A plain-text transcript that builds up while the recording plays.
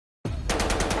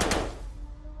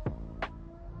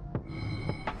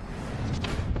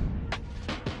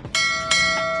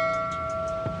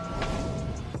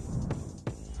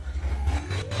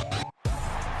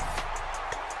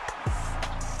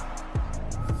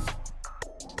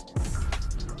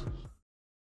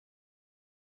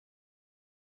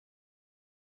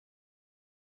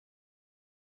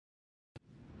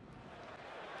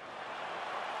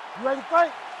You ready to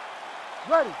fight?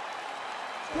 Ready.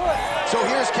 Good. So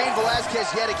here's Cain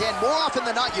Velasquez yet again. More often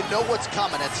than not, you know what's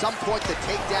coming. At some point, the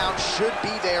takedown should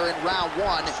be there in round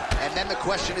one. And then the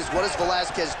question is, what does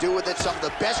Velasquez do with it? Some of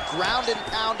the best ground and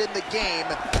pound in the game.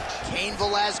 Cain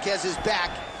Velasquez is back.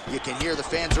 You can hear the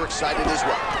fans are excited as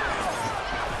well.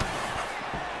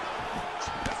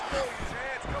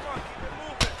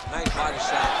 Nice body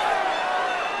shot.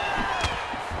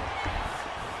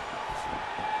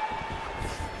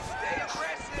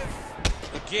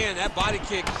 Again, that body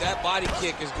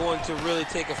kick is going to really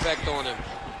take effect on him.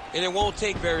 And it won't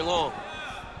take very long.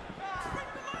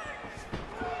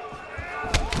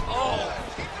 Oh,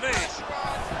 man.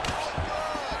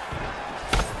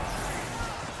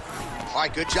 All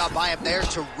right, good job by him there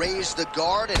to raise the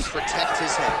guard and protect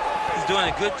his head. He's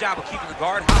doing a good job of keeping the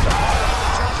guard high.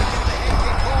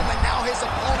 And now his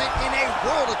opponent in a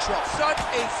world of trouble. Such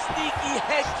a sneaky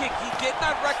head kick. He did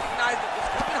not recognize it was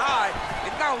coming high,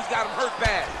 and now he's got him hurt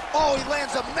bad. Oh, he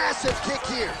lands a massive kick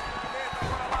here.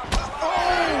 Oh!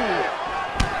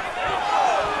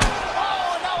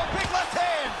 Oh, now a big left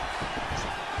hand.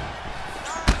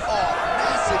 Oh,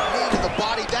 massive knee to the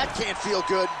body. That can't feel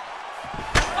good.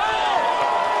 Oh!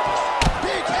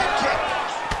 Big head kick.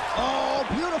 Oh,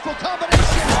 beautiful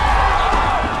combination.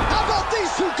 How about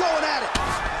these two going at it?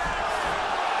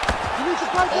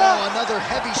 Oh, another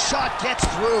heavy shot gets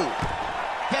through.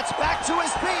 Gets back to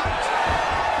his feet.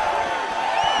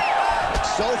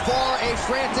 So far, a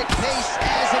frantic pace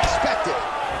as expected.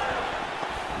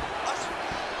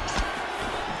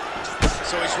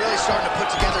 So he's really starting to put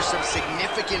together some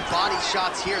significant body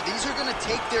shots here. These are going to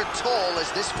take their toll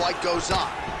as this fight goes on.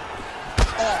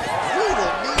 Oh,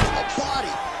 brutal knee to the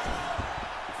body.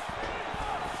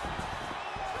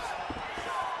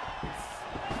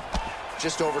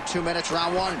 Just over 2 minutes,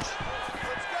 round one. That's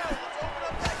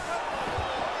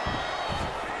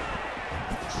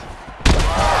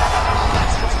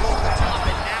control at the top,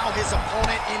 and now his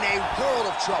opponent in a world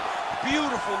of trouble.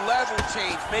 Beautiful level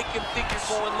change. Make him think you're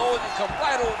going low and come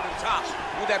right over the top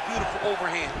with that beautiful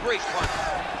overhand. Great punch.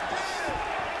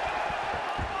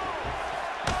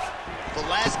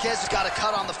 Velasquez has got a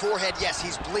cut on the forehead. Yes,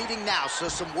 he's bleeding now, so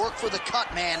some work for the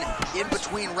cut man in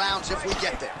between rounds if we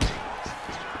get there.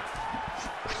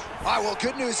 All right, well,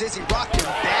 good news is he rocked him.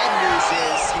 Bad news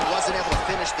is he wasn't able to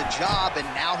finish the job, and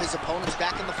now his opponent's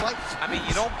back in the fight. I mean,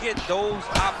 you don't get those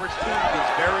opportunities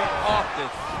very often.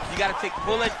 You got to take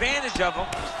full advantage of them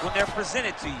when they're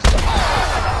presented to you.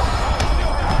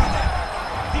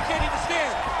 He can't even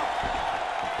stand.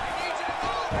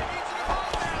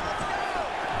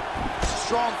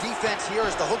 Strong defense here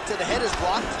as the hook to the head is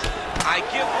blocked. I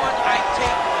give one, I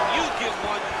take one. You give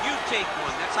one, you take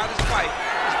one. That's how this fight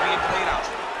is being played out.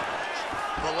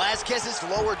 Velasquez's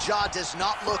lower jaw does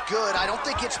not look good. I don't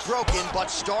think it's broken,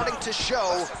 but starting to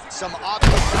show some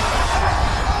obvious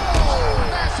signs. Oh,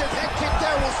 massive head kick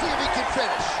there. We'll see if he can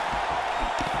finish.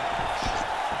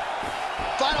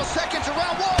 Final seconds of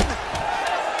round one.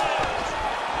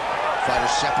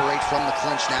 Fighters separate from the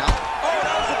clinch now. Oh,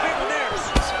 that was a big one there.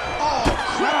 Oh,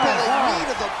 crippling knee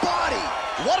to the body.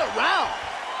 What a round.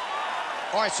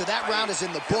 All right, so that round is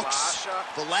in the books.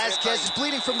 Velasquez is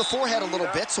bleeding from the forehead a little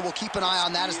bit, so we'll keep an eye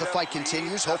on that as the fight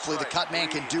continues. Hopefully the cut man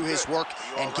can do his work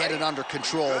and get it under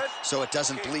control so it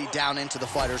doesn't bleed down into the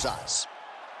fighter's eyes.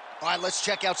 All right, let's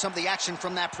check out some of the action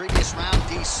from that previous round,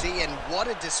 DC, and what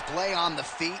a display on the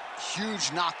feet.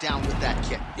 Huge knockdown with that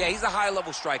kick. Yeah, he's a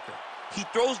high-level striker. He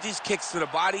throws these kicks to the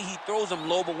body, he throws them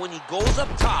low, but when he goes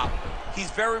up top, he's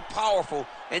very powerful,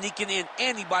 and he can end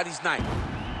anybody's night.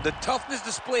 The toughness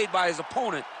displayed by his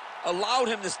opponent allowed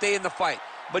him to stay in the fight,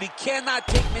 but he cannot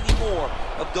take many more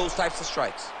of those types of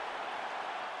strikes.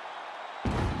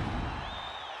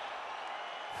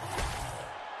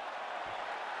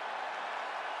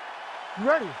 You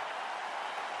ready?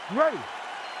 You ready?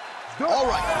 All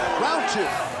right, round two.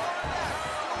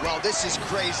 Well, this is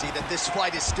crazy that this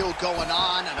fight is still going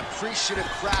on. An appreciative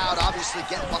crowd obviously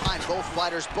getting behind both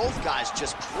fighters. Both guys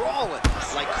just brawling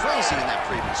like crazy in that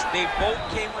previous round. They both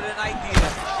came with an idea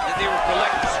that they were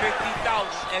collecting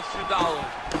 $50,000 extra dollars.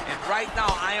 And right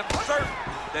now, I am certain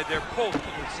that they're both going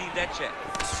to receive that check.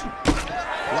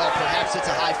 Well, perhaps it's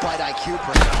a high fight IQ.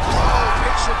 Perhaps. Oh,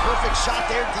 picture-perfect shot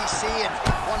there, DC, and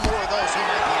one more of those, he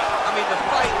might be out. I mean, the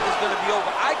fight is going to be over.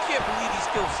 I can't believe he's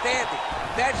still standing.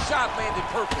 That shot landed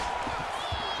perfect.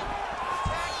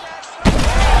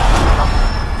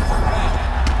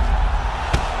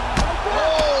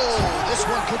 Oh, this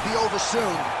one could be over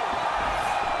soon.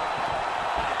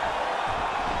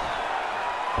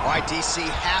 All All right, DC,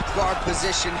 half guard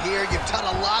position here. You've done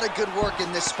a lot of good work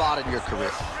in this spot in your career.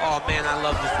 Oh, man, I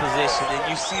love this position. And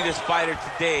you see this fighter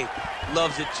today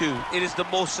loves it, too. It is the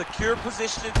most secure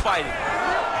position in fighting.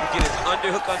 You get his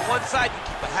underhook on one side, you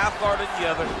keep a half guard on the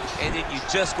other, and then you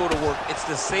just go to work. It's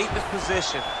the safest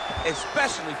position,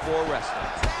 especially for a wrestler.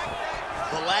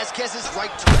 Velasquez is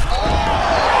right to it. Oh,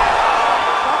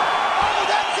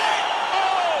 that's it!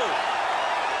 Oh!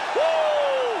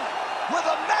 Woo! With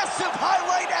a massive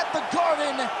highlight at the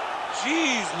Garden.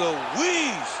 Jeez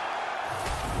Louise!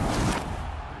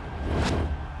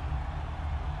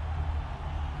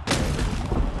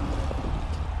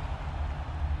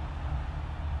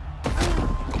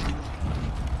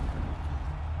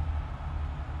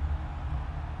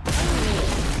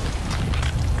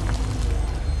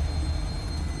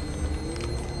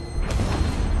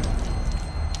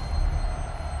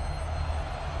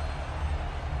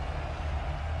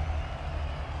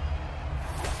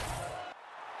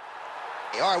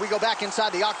 All right, we go back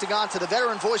inside the octagon to the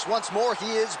veteran voice once more.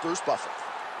 He is Bruce Buffer.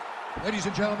 Ladies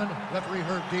and gentlemen, referee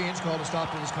Herb Dean's called a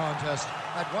stop to this contest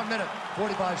at 1 minute,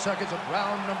 45 seconds of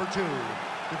round number 2.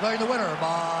 Declaring the winner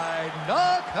by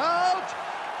knockout,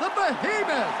 the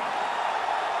Behemoth.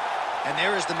 And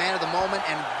there is the man of the moment,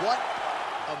 and what